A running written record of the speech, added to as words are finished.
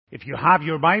If you have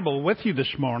your Bible with you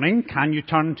this morning, can you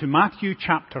turn to Matthew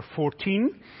chapter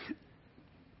 14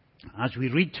 as we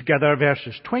read together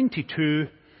verses 22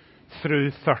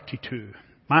 through 32.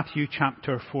 Matthew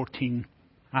chapter 14.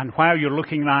 And while you're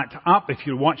looking that up, if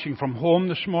you're watching from home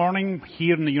this morning,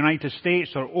 here in the United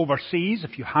States or overseas,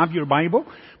 if you have your Bible,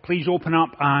 please open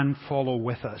up and follow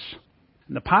with us.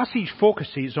 And the passage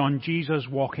focuses on Jesus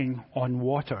walking on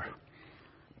water.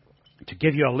 To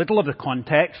give you a little of the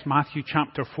context, Matthew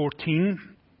chapter 14,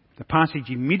 the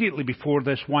passage immediately before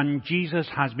this one, Jesus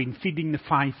has been feeding the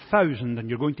 5,000, and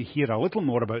you're going to hear a little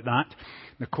more about that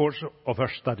in the course of our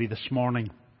study this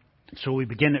morning. So we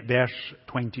begin at verse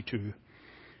 22.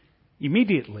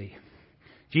 Immediately,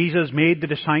 Jesus made the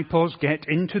disciples get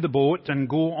into the boat and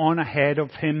go on ahead of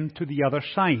him to the other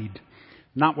side.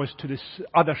 And that was to the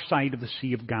other side of the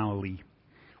Sea of Galilee,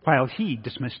 while he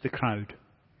dismissed the crowd.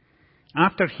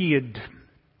 After he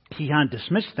had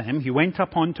dismissed them, he went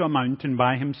up onto a mountain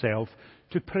by himself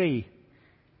to pray.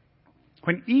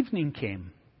 When evening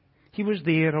came, he was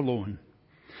there alone.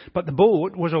 But the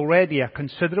boat was already a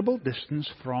considerable distance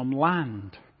from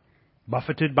land,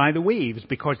 buffeted by the waves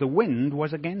because the wind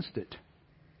was against it.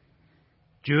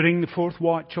 During the fourth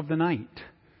watch of the night,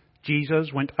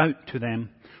 Jesus went out to them,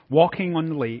 walking on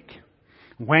the lake.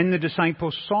 When the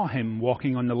disciples saw him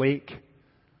walking on the lake,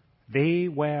 they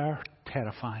were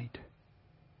terrified.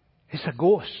 "It's a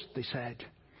ghost," they said,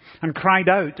 and cried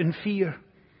out in fear.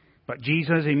 But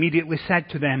Jesus immediately said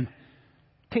to them,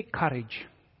 "Take courage.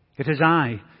 It is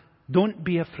I. Don't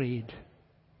be afraid."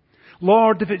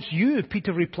 "Lord, if it's you,"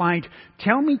 Peter replied,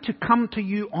 "tell me to come to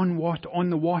you on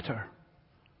the water."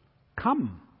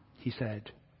 "Come," he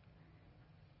said.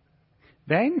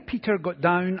 Then Peter got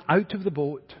down out of the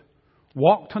boat,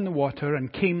 walked on the water,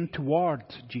 and came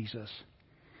towards Jesus.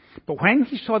 But when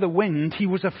he saw the wind, he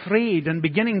was afraid, and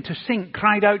beginning to sink,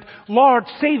 cried out, "Lord,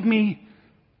 save me!"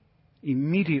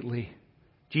 Immediately,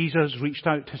 Jesus reached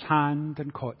out his hand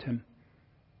and caught him.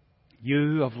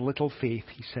 "You of little faith,"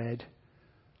 he said,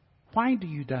 "why do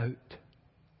you doubt?"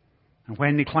 And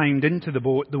when they climbed into the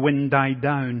boat, the wind died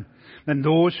down. Then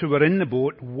those who were in the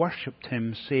boat worshipped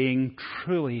him, saying,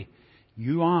 "Truly,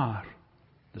 you are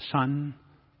the Son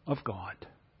of God."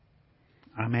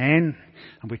 Amen.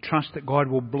 And we trust that God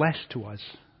will bless to us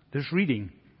this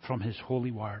reading from His holy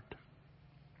word.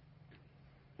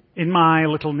 In my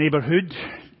little neighbourhood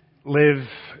live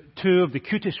two of the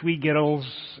cutest wee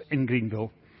girls in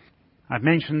Greenville. I've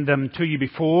mentioned them to you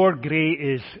before. Gray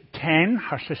is 10.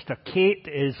 Her sister Kate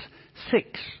is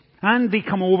 6. And they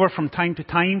come over from time to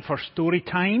time for story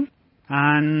time.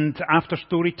 And after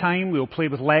story time, we'll play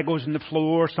with Legos on the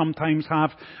floor, sometimes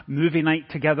have movie night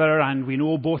together, and we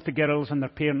know both the girls and their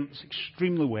parents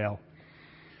extremely well.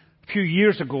 A few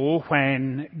years ago,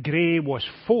 when Gray was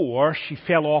 4, she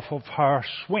fell off of her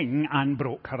swing and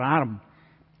broke her arm.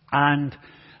 And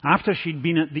after she'd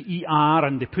been at the ER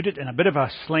and they put it in a bit of a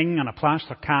sling and a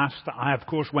plaster cast, I, of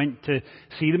course, went to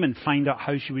see them and find out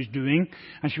how she was doing.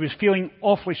 And she was feeling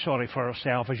awfully sorry for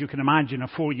herself, as you can imagine, a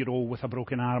 4-year-old with a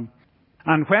broken arm.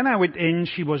 And when I went in,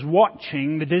 she was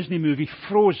watching the Disney movie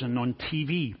Frozen on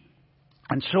TV.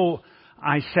 And so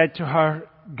I said to her,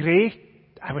 "Gray,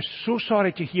 I was so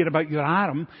sorry to hear about your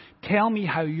arm. Tell me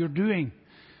how you're doing."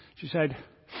 She said,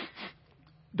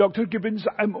 "Dr. Gibbons,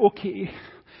 I'm okay."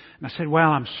 And I said,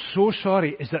 "Well, I'm so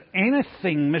sorry. Is there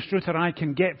anything Miss Ruth or I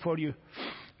can get for you?"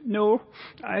 "No,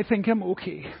 I think I'm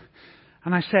okay."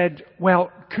 And I said,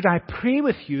 "Well, could I pray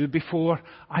with you before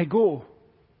I go?"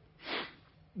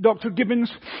 "Dr.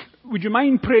 Gibbons, would you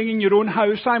mind praying in your own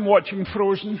house? I'm watching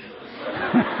Frozen."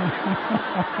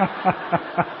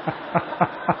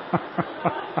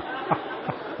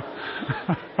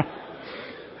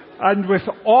 And with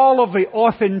all of the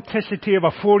authenticity of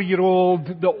a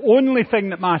 4-year-old, the only thing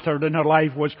that mattered in her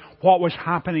life was what was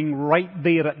happening right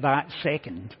there at that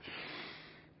second.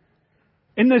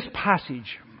 In this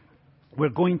passage, we're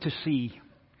going to see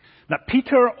that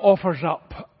Peter offers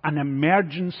up an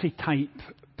emergency type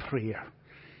prayer.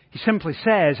 He simply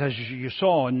says, as you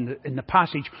saw in the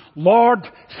passage, "Lord,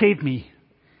 save me."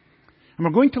 And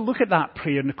we're going to look at that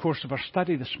prayer in the course of our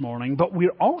study this morning, but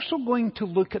we're also going to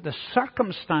look at the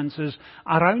circumstances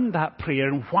around that prayer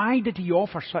and why did he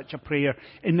offer such a prayer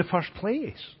in the first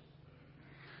place.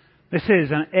 This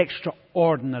is an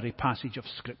extraordinary passage of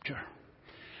Scripture.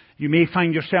 You may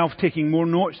find yourself taking more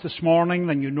notes this morning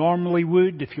than you normally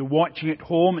would. If you're watching at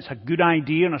home, it's a good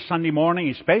idea on a Sunday morning,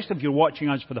 especially if you're watching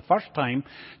us for the first time,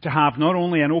 to have not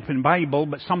only an open Bible,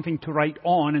 but something to write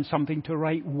on and something to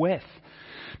write with.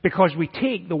 Because we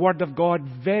take the Word of God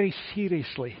very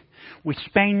seriously. We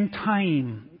spend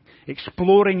time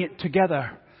exploring it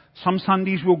together. Some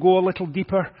Sundays we'll go a little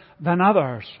deeper than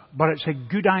others, but it's a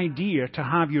good idea to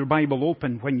have your Bible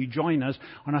open when you join us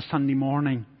on a Sunday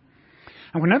morning.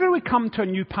 And whenever we come to a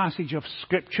new passage of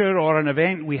Scripture or an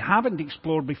event we haven't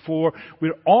explored before,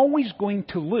 we're always going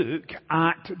to look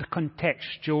at the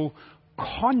contextual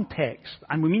context.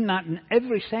 And we mean that in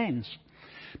every sense.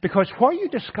 Because what you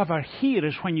discover here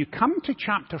is when you come to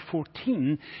chapter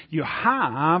 14, you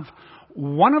have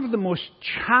one of the most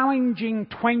challenging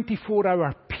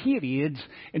 24-hour periods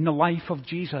in the life of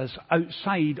Jesus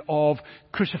outside of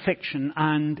crucifixion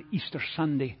and Easter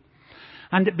Sunday.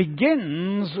 And it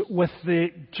begins with the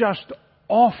just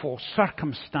awful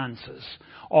circumstances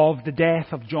of the death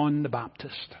of John the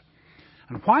Baptist.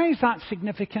 And why is that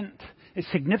significant?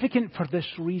 It's significant for this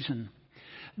reason.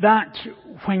 That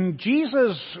when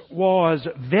Jesus was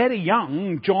very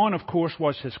young, John, of course,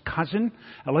 was his cousin.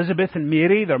 Elizabeth and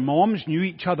Mary, their moms, knew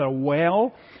each other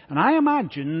well. And I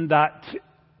imagine that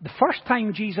the first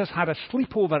time Jesus had a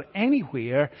sleepover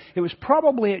anywhere, it was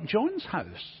probably at John's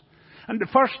house. And the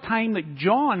first time that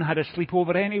John had a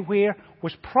sleepover anywhere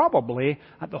was probably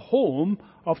at the home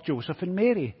of Joseph and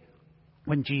Mary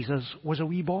when Jesus was a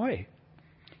wee boy.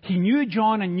 He knew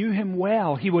John and knew him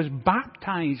well. He was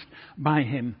baptized by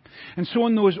him. And so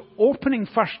in those opening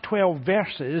first 12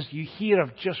 verses, you hear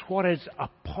of just what is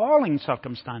appalling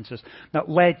circumstances that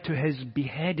led to his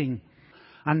beheading.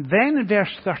 And then in verse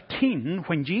 13,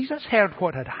 when Jesus heard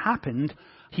what had happened,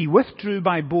 he withdrew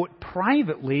by boat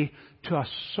privately to a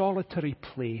solitary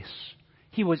place.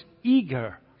 He was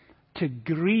eager to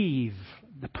grieve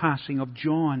the passing of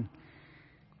John.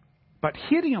 But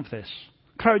hearing of this,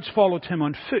 crowds followed him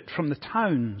on foot from the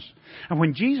towns. And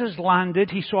when Jesus landed,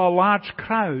 he saw a large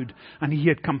crowd, and he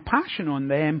had compassion on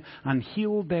them and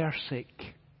healed their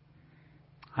sick.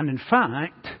 And in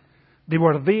fact, they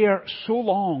were there so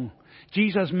long,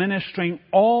 Jesus ministering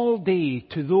all day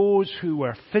to those who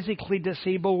were physically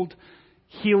disabled,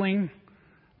 healing,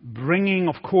 bringing,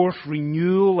 of course,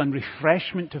 renewal and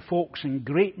refreshment to folks in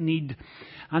great need.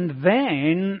 And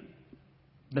then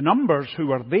the numbers who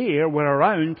were there were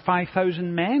around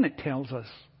 5,000 men, it tells us.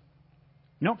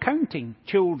 Not counting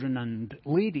children and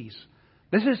ladies.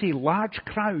 This is a large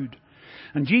crowd.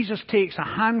 And Jesus takes a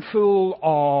handful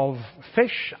of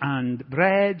fish and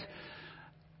bread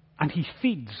and he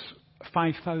feeds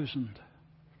 5,000.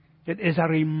 It is a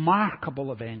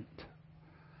remarkable event.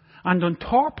 And on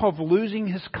top of losing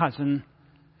his cousin,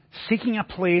 seeking a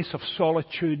place of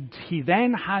solitude, he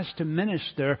then has to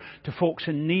minister to folks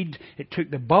in need. It took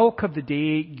the bulk of the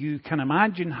day. You can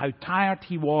imagine how tired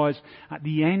he was at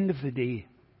the end of the day.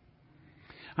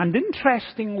 And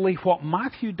interestingly, what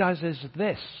Matthew does is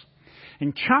this.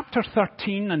 In chapter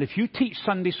 13, and if you teach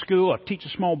Sunday school or teach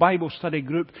a small Bible study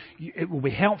group, it will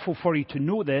be helpful for you to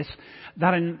know this,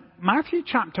 that in Matthew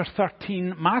chapter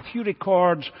 13, Matthew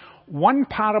records one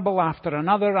parable after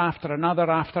another, after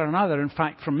another, after another. In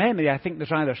fact, from memory, I think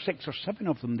there's either 6 or 7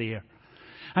 of them there.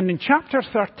 And in chapter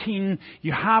 13,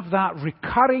 you have that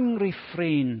recurring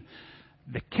refrain,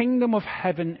 the kingdom of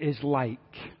heaven is like.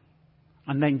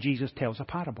 And then Jesus tells a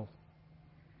parable.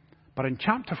 But in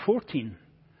chapter 14,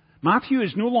 Matthew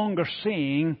is no longer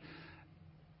saying,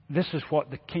 this is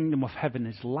what the kingdom of heaven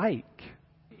is like.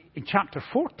 In chapter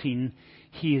 14,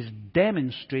 he is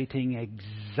demonstrating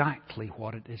exactly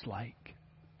what it is like.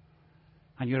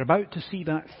 And you're about to see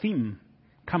that theme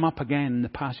come up again in the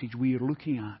passage we are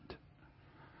looking at.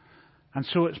 And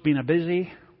so it's been a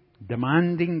busy,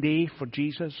 demanding day for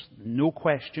Jesus, no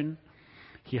question.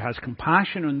 He has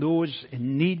compassion on those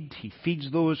in need. He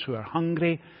feeds those who are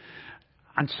hungry.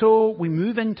 And so we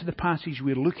move into the passage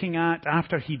we're looking at.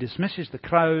 After he dismisses the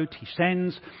crowd, he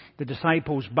sends the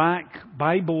disciples back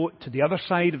by boat to the other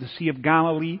side of the Sea of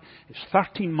Galilee. It's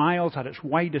 13 miles at its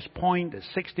widest point. It's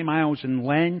 60 miles in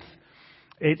length.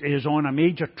 It is on a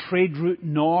major trade route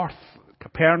north.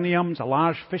 Capernaum's a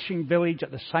large fishing village at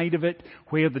the side of it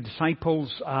where the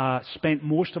disciples spent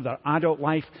most of their adult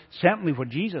life, certainly where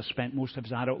Jesus spent most of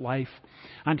his adult life.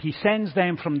 And he sends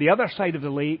them from the other side of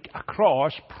the lake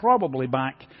across, probably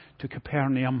back to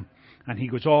Capernaum. And he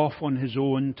goes off on his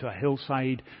own to a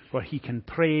hillside where he can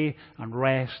pray and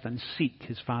rest and seek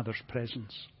his Father's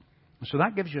presence. And so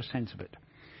that gives you a sense of it.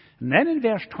 And then in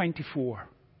verse 24,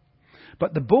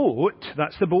 but the boat,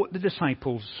 that's the boat the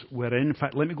disciples were in. In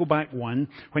fact, let me go back one.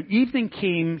 When evening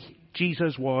came,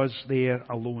 Jesus was there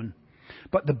alone.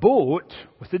 But the boat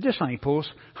with the disciples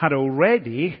had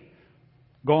already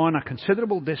gone a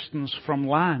considerable distance from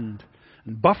land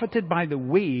and buffeted by the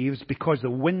waves because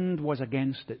the wind was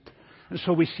against it. And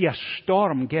so we see a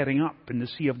storm getting up in the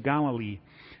Sea of Galilee.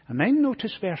 And then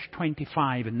notice verse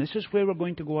 25, and this is where we're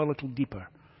going to go a little deeper.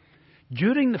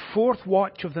 During the fourth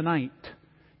watch of the night,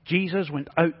 Jesus went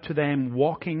out to them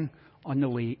walking on the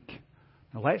lake.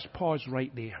 Now let's pause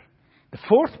right there. The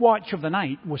fourth watch of the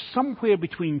night was somewhere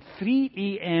between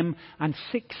 3 a.m. and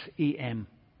 6 a.m.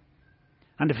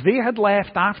 And if they had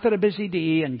left after a busy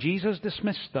day and Jesus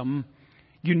dismissed them,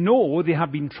 you know they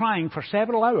have been trying for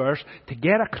several hours to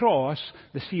get across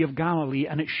the Sea of Galilee,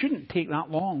 and it shouldn't take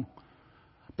that long.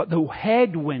 But the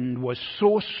headwind was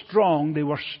so strong they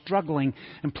were struggling.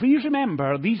 And please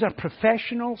remember, these are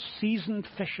professional, seasoned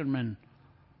fishermen.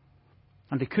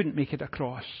 And they couldn't make it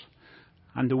across.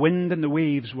 And the wind and the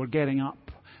waves were getting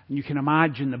up. And you can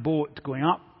imagine the boat going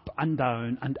up and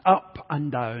down and up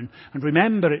and down. And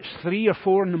remember, it's 3 or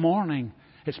 4 in the morning.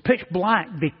 It's pitch black.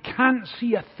 They can't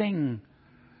see a thing.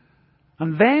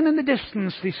 And then in the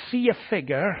distance they see a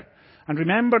figure. And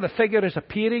remember, the figure is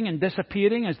appearing and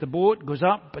disappearing as the boat goes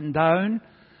up and down.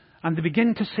 And they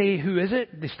begin to say, who is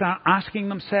it? They start asking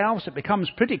themselves. It becomes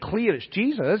pretty clear it's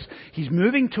Jesus. He's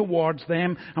moving towards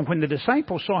them. And when the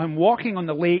disciples saw him walking on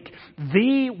the lake,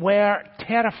 they were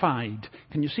terrified.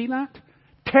 Can you see that?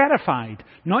 Terrified.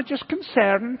 Not just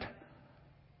concerned.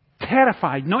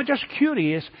 Terrified. Not just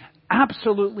curious.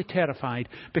 Absolutely terrified,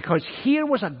 because here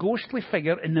was a ghostly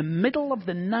figure in the middle of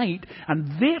the night, and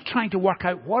they're trying to work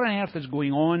out what on earth is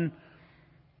going on.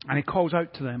 And he calls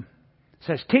out to them,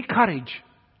 says, "Take courage.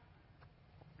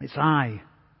 It's I.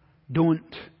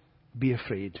 Don't be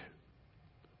afraid."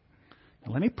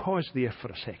 Now let me pause there for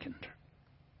a second.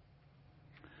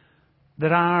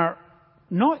 There are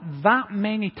not that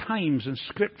many times in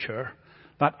Scripture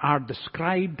that are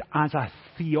described as a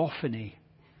theophany.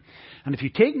 And if you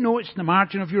take notes in the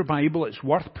margin of your Bible, it's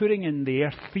worth putting in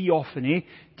there theophany,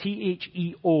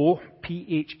 Theophany,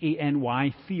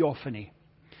 theophany.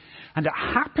 And it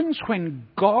happens when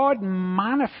God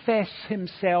manifests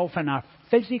himself in a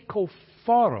physical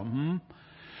form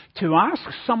to ask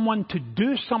someone to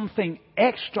do something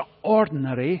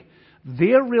extraordinary.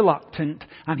 They're reluctant,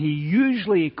 and he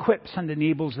usually equips and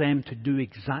enables them to do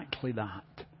exactly that.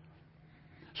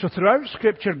 So throughout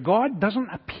Scripture, God doesn't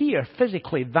appear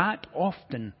physically that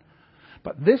often.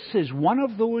 But this is one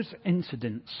of those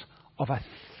incidents of a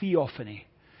theophany.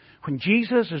 When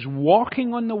Jesus is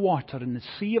walking on the water in the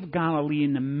Sea of Galilee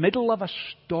in the middle of a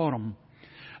storm,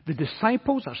 the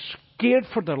disciples are scared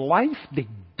for their life. They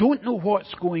don't know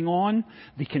what's going on.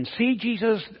 They can see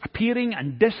Jesus appearing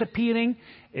and disappearing.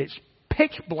 It's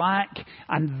pitch black,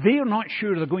 and they're not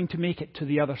sure they're going to make it to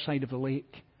the other side of the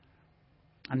lake.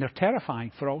 And they're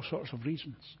terrified for all sorts of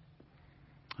reasons.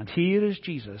 And here is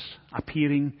Jesus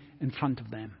appearing in front of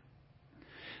them.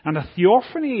 And a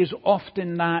theophany is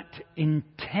often that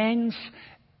intense,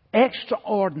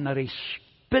 extraordinary,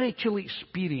 spiritual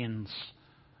experience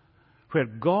where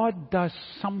God does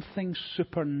something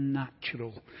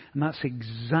supernatural. And that's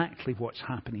exactly what's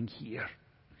happening here.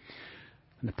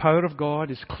 And the power of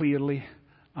God is clearly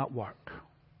at work.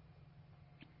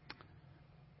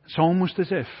 It's almost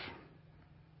as if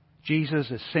Jesus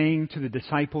is saying to the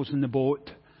disciples in the boat,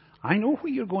 I know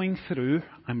what you're going through.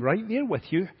 I'm right there with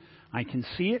you. I can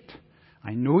see it.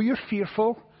 I know you're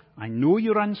fearful. I know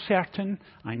you're uncertain.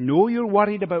 I know you're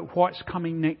worried about what's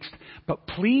coming next. But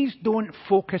please don't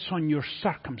focus on your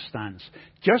circumstance.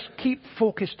 Just keep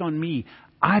focused on me.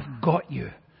 I've got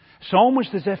you. It's almost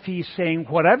as if he's saying,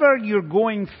 whatever you're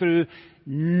going through,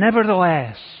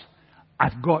 nevertheless,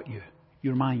 I've got you.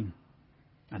 You're mine.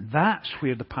 And that's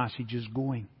where the passage is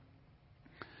going.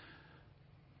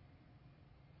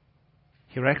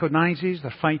 He recognizes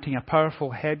they're fighting a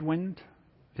powerful headwind.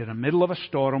 They're in the middle of a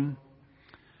storm.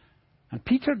 And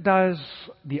Peter does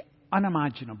the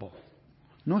unimaginable.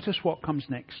 Notice what comes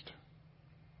next.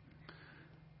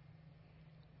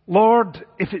 Lord,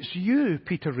 if it's you,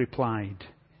 Peter replied,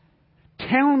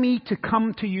 tell me to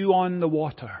come to you on the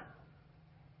water.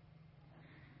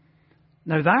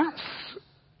 Now that's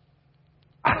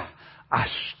a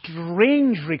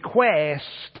strange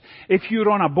request if you're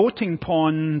on a boating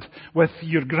pond with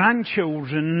your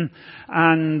grandchildren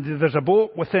and there's a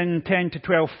boat within 10 to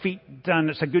 12 feet and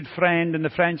it's a good friend and the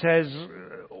friend says,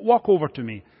 walk over to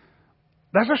me.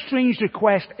 That's a strange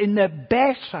request in the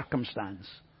best circumstance.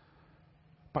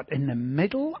 But in the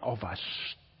middle of a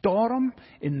storm,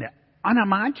 in the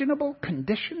unimaginable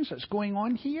conditions that's going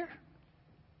on here,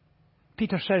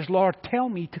 Peter says, Lord, tell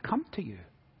me to come to you.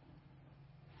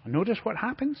 And notice what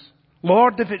happens.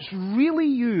 Lord, if it's really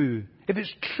you, if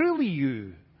it's truly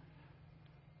you,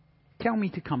 tell me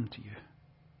to come to you.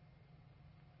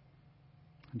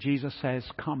 And Jesus says,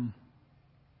 come.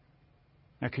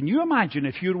 Now, can you imagine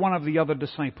if you're one of the other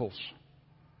disciples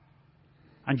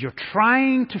and you're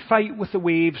trying to fight with the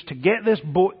waves to get this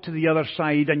boat to the other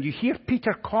side, and you hear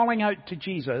Peter calling out to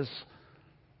Jesus,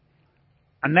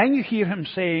 and then you hear him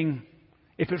saying,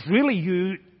 if it's really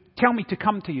you, tell me to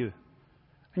come to you.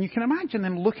 And you can imagine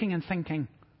them looking and thinking,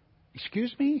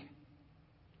 excuse me?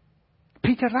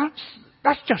 Peter,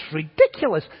 that's just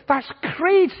ridiculous. That's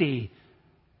crazy.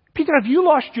 Peter, have you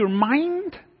lost your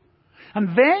mind? And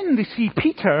then they see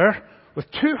Peter with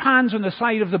two hands on the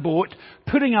side of the boat,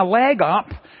 putting a leg up,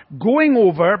 going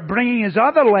over, bringing his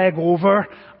other leg over,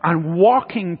 and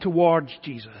walking towards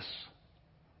Jesus.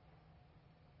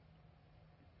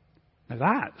 Now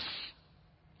that's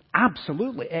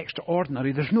absolutely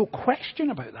extraordinary. There's no question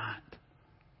about that.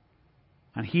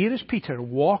 And here is Peter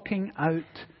walking out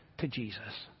to Jesus.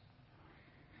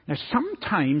 Now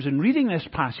sometimes in reading this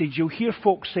passage, you'll hear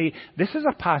folks say, this is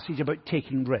a passage about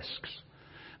taking risks.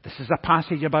 This is a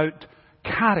passage about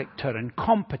character and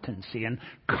competency and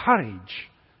courage.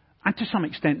 And to some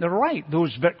extent they're right.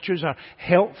 Those virtues are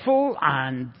helpful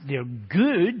and they're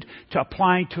good to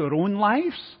apply to our own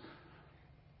lives.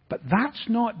 But that's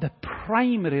not the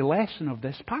primary lesson of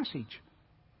this passage.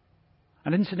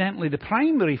 And incidentally, the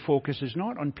primary focus is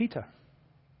not on Peter.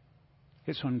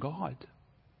 It's on God.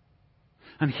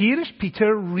 And here is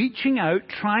Peter reaching out,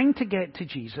 trying to get to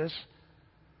Jesus.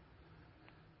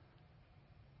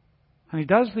 And he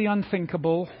does the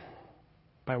unthinkable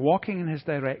by walking in his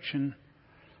direction.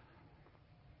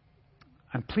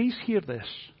 And please hear this.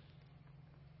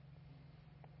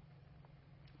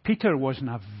 Peter was in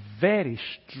a very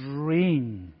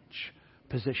strange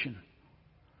position.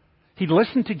 He'd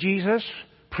listened to Jesus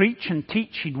preach and teach.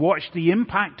 He'd watched the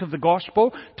impact of the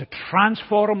gospel to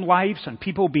transform lives and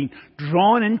people being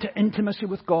drawn into intimacy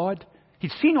with God.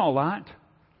 He'd seen all that.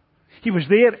 He was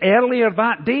there earlier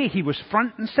that day. He was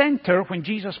front and center when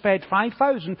Jesus fed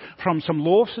 5,000 from some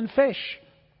loaves and fish.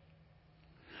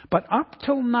 But up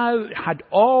till now, it had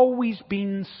always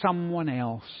been someone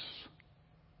else.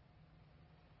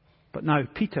 But now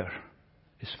Peter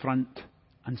is front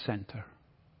and center.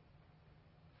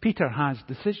 Peter has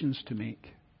decisions to make.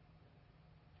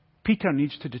 Peter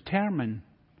needs to determine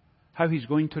how he's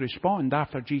going to respond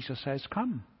after Jesus says,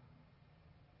 come.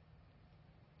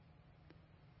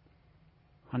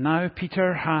 And now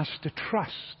Peter has to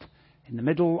trust in the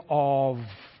middle of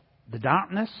the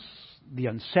darkness, the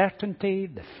uncertainty,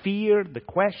 the fear, the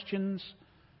questions.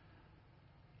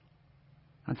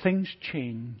 And things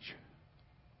change.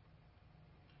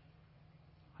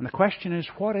 And the question is,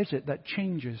 what is it that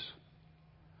changes?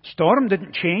 Storm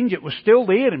didn't change. It was still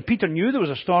there. And Peter knew there was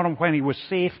a storm when he was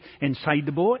safe inside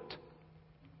the boat.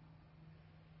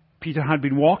 Peter had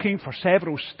been walking for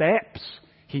several steps.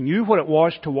 He knew what it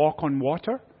was to walk on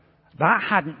water. That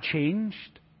hadn't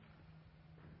changed.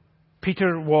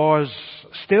 Peter was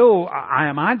still, I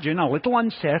imagine, a little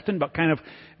uncertain, but kind of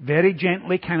very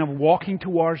gently kind of walking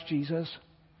towards Jesus.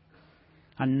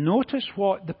 And notice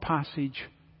what the passage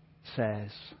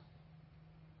says.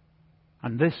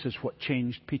 And this is what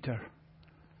changed Peter.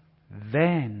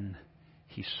 Then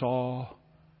he saw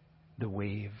the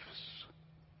waves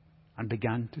and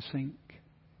began to sink.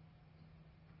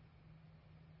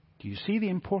 Do you see the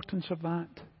importance of that?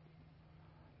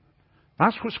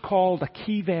 That's what's called a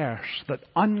key verse that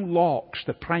unlocks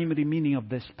the primary meaning of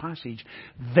this passage.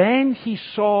 Then he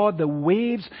saw the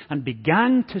waves and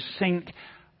began to sink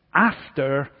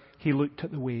after he looked at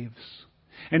the waves.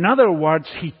 In other words,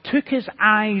 he took his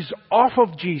eyes off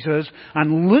of Jesus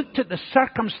and looked at the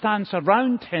circumstance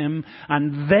around him,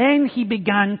 and then he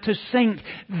began to sink.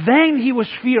 Then he was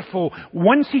fearful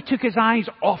once he took his eyes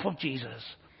off of Jesus.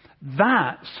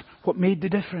 That's what made the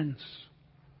difference.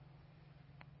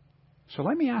 So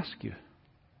let me ask you,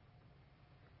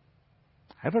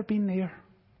 ever been there?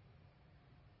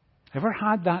 Ever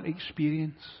had that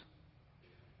experience?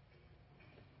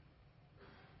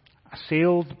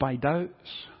 Assailed by doubts?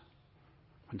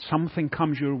 When something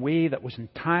comes your way that was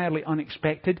entirely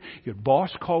unexpected, your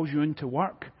boss calls you into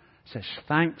work, says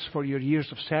thanks for your years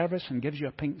of service and gives you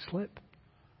a pink slip.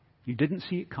 You didn't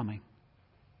see it coming.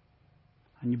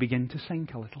 And you begin to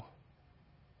sink a little.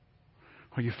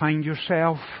 Or you find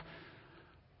yourself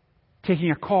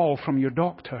taking a call from your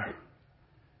doctor.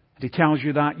 And he tells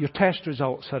you that your test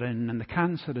results are in and the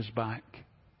cancer is back.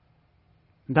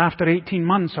 And after 18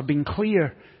 months of being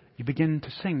clear, you begin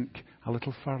to sink a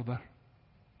little further.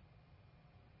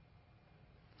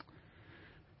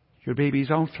 Your baby's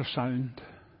ultrasound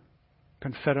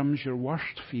confirms your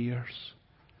worst fears,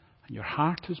 and your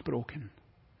heart is broken,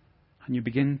 and you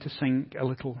begin to sink a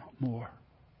little more.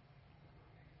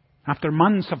 After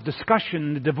months of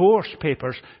discussion, the divorce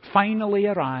papers finally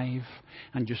arrive,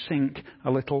 and you sink a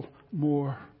little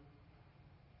more.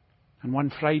 And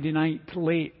one Friday night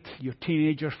late, your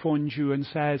teenager phones you and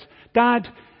says, "Dad,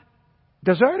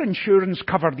 does our insurance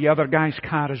cover the other guy's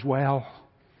car as well?"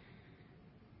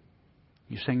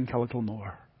 You sink a little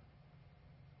more.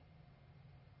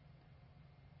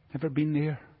 Ever been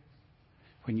there?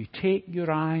 When you take your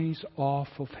eyes off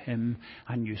of Him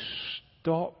and you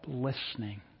stop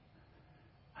listening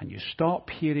and you stop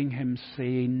hearing Him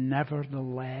say,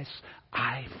 "Nevertheless,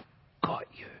 I've got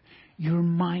you. You're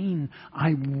mine.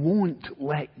 I won't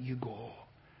let you go."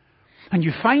 And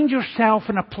you find yourself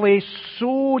in a place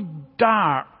so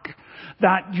dark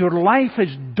that your life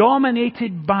is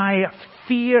dominated by a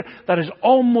fear that is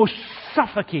almost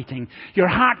suffocating. Your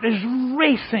heart is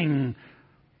racing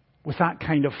with that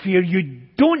kind of fear. You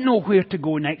don't know where to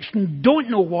go next and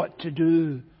don't know what to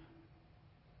do.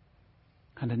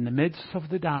 And in the midst of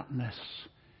the darkness,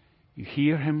 you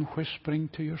hear Him whispering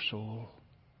to your soul,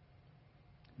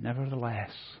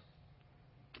 "Nevertheless,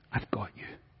 I've got you.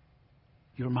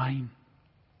 You're mine."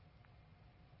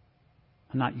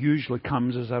 And that usually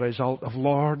comes as a result of,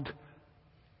 "Lord,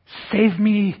 save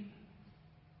me,"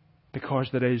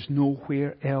 because there is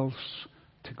nowhere else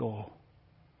to go.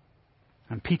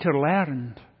 And Peter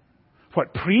learned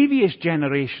what previous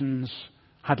generations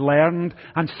had learned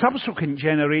and subsequent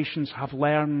generations have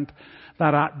learned,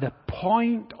 that at the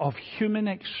point of human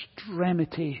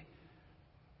extremity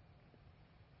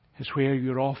is where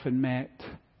you're often met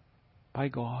by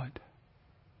God.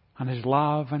 And His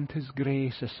love and His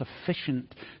grace is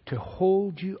sufficient to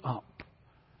hold you up.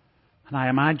 And I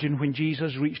imagine when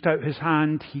Jesus reached out His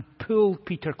hand, He pulled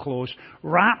Peter close,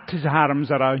 wrapped His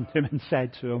arms around him and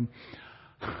said to him,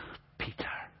 "Peter,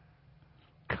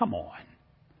 come on.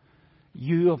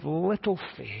 You of little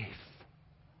faith.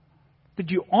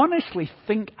 Did you honestly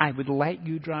think I would let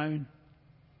you drown?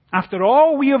 After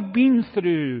all we have been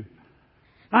through,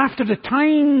 after the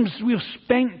times we've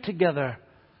spent together,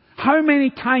 how many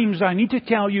times I need to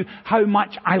tell you how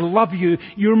much I love you?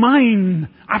 You're mine.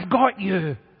 I've got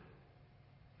you.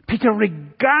 Peter,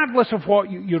 regardless of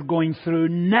what you're going through,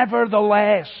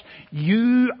 nevertheless,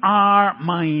 you are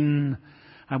mine.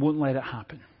 I won't let it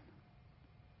happen."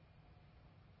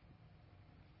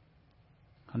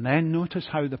 And then notice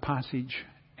how the passage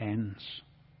ends.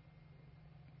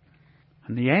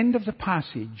 And the end of the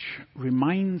passage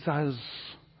reminds us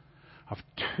of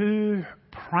two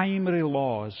primary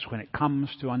laws when it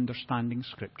comes to understanding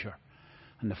Scripture.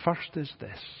 And the first is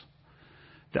this: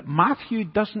 that Matthew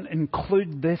doesn't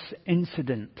include this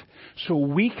incident so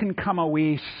we can come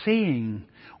away saying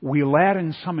we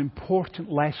learn some important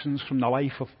lessons from the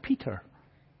life of Peter.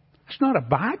 It's not a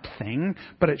bad thing,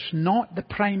 but it's not the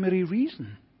primary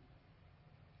reason.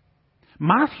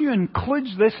 Matthew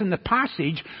includes this in the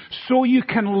passage so you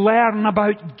can learn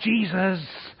about Jesus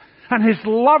and His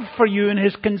love for you and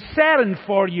His concern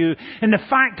for you, and the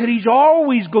fact that He's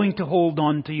always going to hold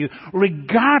on to you,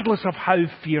 regardless of how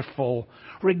fearful,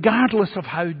 regardless of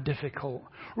how difficult,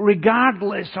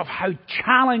 regardless of how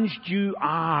challenged you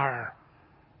are.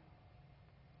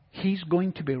 He's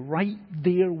going to be right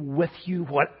there with you,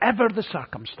 whatever the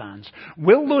circumstance.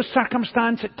 Will those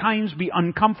circumstances at times be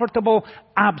uncomfortable?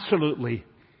 Absolutely.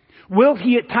 Will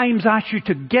He at times ask you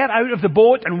to get out of the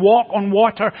boat and walk on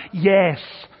water? Yes.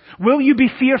 Will you be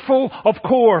fearful? Of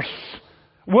course.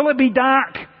 Will it be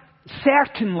dark?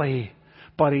 Certainly.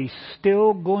 But He's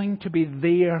still going to be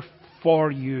there for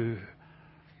you.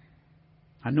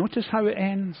 And notice how it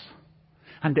ends.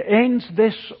 And it ends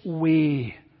this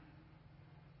way.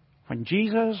 When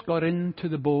Jesus got into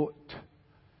the boat,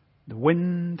 the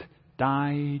wind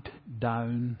died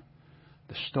down,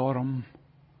 the storm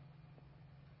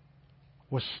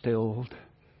was stilled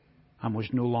and was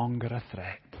no longer a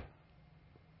threat.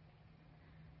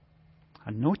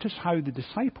 And notice how the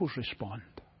disciples respond.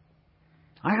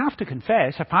 I have to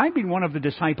confess, if I'd been one of the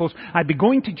disciples, I'd be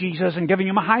going to Jesus and giving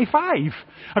Him a high five.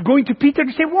 Or going to Peter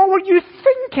and say, "What were you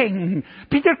thinking?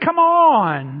 Peter, come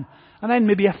on." And then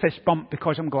maybe a fist bump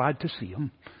because I'm glad to see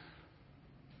him.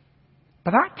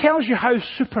 But that tells you how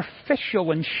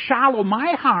superficial and shallow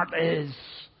my heart is.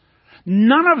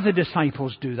 None of the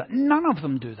disciples do that. None of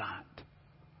them do that.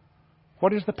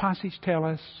 What does the passage tell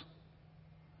us?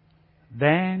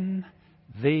 Then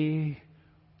they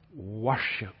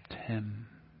worshipped Him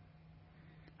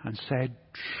and said,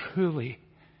 "Truly,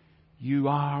 you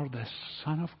are the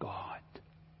Son of God."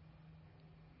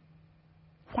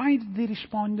 Why did they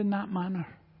respond in that manner?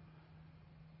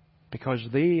 Because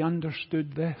they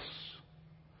understood this,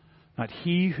 that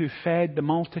He who fed the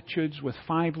multitudes with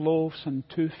 5 loaves and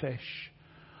 2 fish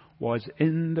was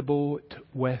in the boat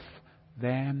with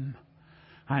them,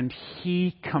 and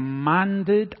He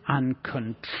commanded and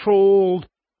controlled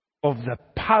of the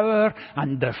power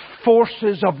and the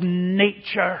forces of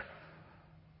nature.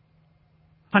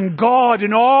 And God,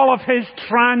 in all of His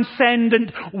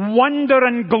transcendent wonder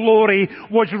and glory,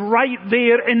 was right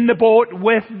there in the boat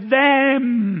with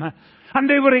them. And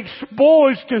they were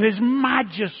exposed to His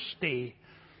majesty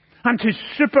and to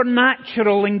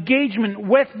supernatural engagement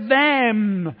with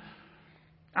them.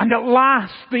 And at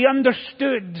last they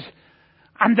understood,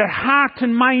 and their heart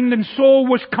and mind and soul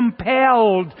was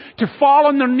compelled to fall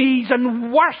on their knees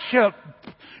and worship.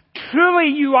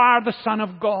 Truly you are the Son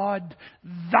of God.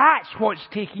 That's what's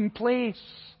taking place.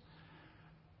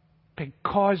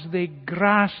 Because they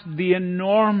grasped the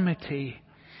enormity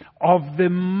of the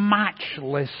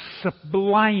matchless,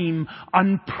 sublime,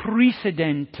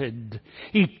 unprecedented,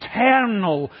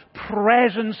 eternal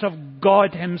presence of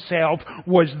God Himself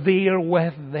was there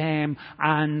with them,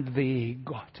 and they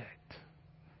got it.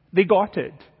 They got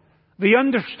it. They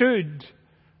understood.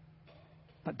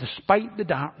 But despite the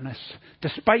darkness,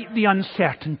 despite the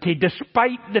uncertainty,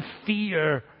 despite the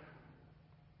fear,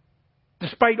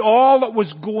 despite all that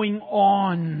was going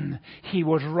on, He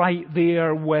was right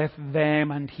there with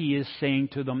them, and He is saying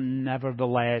to them,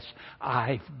 nevertheless,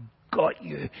 I've got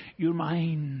you. You're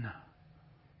mine.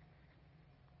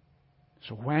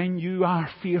 So when you are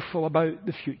fearful about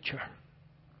the future,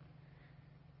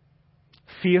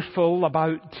 fearful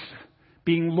about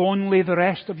being lonely the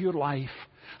rest of your life,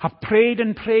 have prayed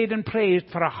and prayed and prayed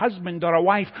for a husband or a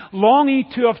wife, longing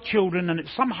to have children, and it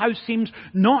somehow seems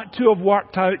not to have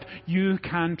worked out, you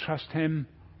can trust Him.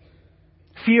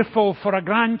 Fearful for a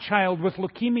grandchild with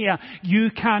leukemia,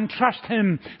 you can trust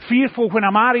Him. Fearful when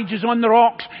a marriage is on the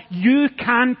rocks, you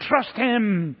can trust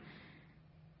Him.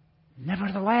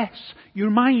 Nevertheless,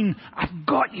 you're mine. I've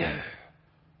got you.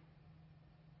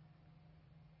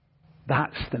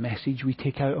 That's the message we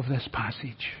take out of this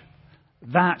passage.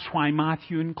 That's why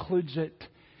Matthew includes it.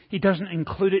 He doesn't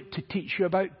include it to teach you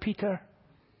about Peter.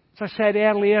 As I said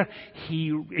earlier,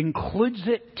 he includes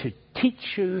it to teach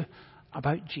you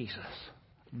about Jesus.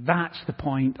 That's the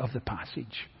point of the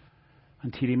passage.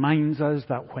 And he reminds us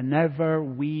that whenever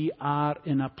we are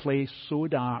in a place so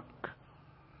dark,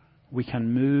 we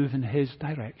can move in His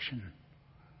direction.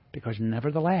 Because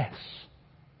nevertheless,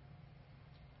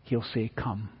 He'll say,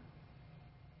 come.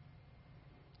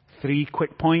 3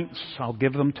 quick points. I'll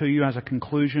give them to you as a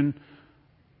conclusion.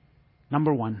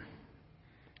 Number 1,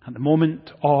 at the moment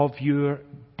of your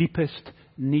deepest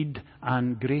need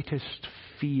and greatest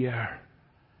fear,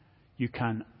 you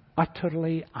can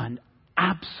utterly and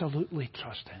absolutely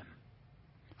trust Him.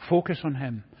 Focus on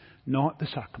Him, not the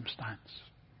circumstance.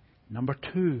 Number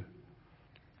 2,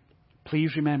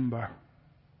 please remember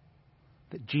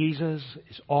that Jesus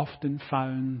is often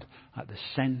found at the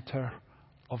center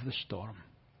of the storm.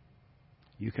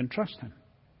 You can trust Him.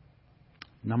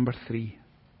 Number 3,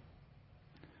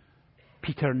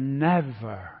 Peter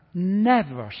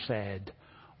never said,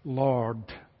 Lord,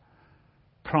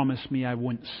 promise me I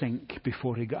won't sink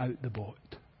before he got out the boat.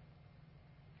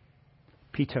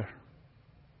 Peter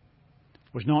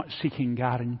was not seeking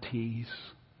guarantees.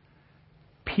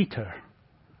 Peter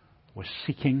was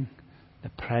seeking the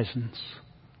presence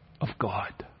of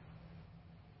God.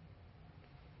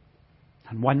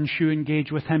 And once you engage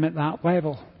with Him at that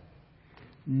level,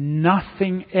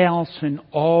 nothing else in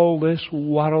all this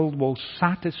world will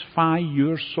satisfy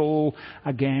your soul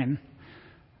again.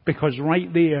 Because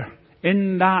right there,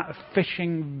 in that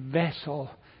fishing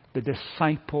vessel, the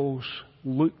disciples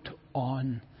looked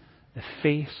on the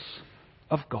face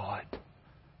of God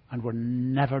and were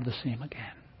never the same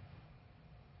again.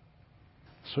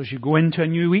 So as you go into a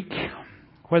new week,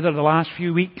 whether the last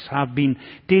few weeks have been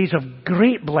days of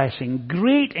great blessing,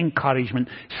 great encouragement,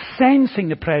 sensing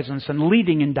the presence and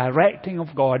leading and directing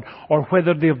of God, or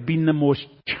whether they've been the most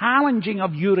challenging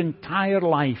of your entire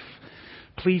life,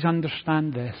 please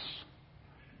understand this.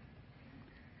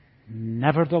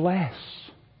 Nevertheless,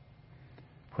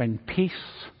 when peace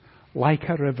like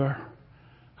a river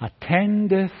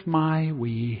attendeth my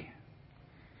way,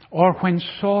 or when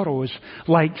sorrows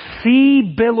like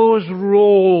sea billows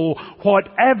roll,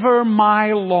 whatever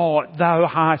my lot thou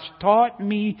hast taught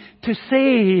me to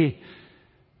say,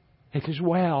 it is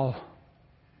well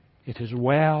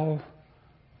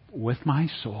with my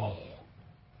soul.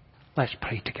 Let's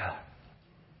pray together.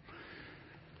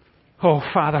 Oh,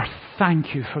 Father,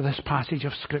 thank you for this passage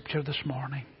of Scripture this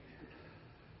morning.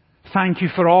 Thank you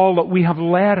for all that we have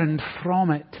learned from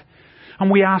it. And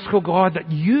we ask, oh God,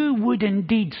 that you would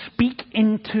indeed speak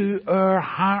into our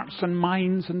hearts and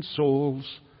minds and souls.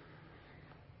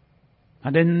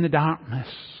 And in the darkness,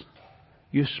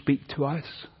 you speak to us.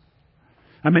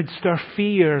 Amidst our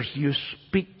fears, you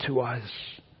speak to us.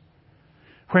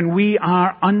 when we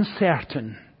are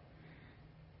uncertain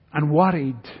and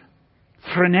worried,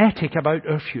 frenetic about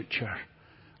our future,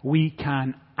 we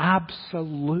can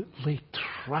absolutely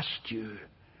trust you.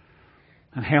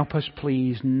 And help us,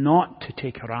 please, not to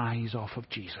take our eyes off of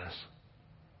Jesus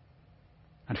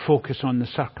and focus on the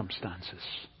circumstances,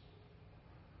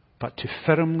 but to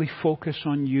firmly focus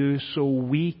on you so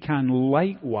we can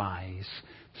likewise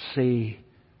say,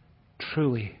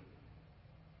 truly,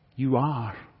 you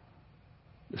are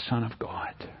the Son of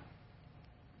God.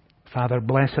 Father,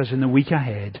 bless us in the week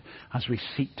ahead as we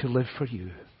seek to live for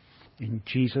you. In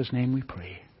Jesus' name we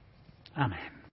pray. Amen.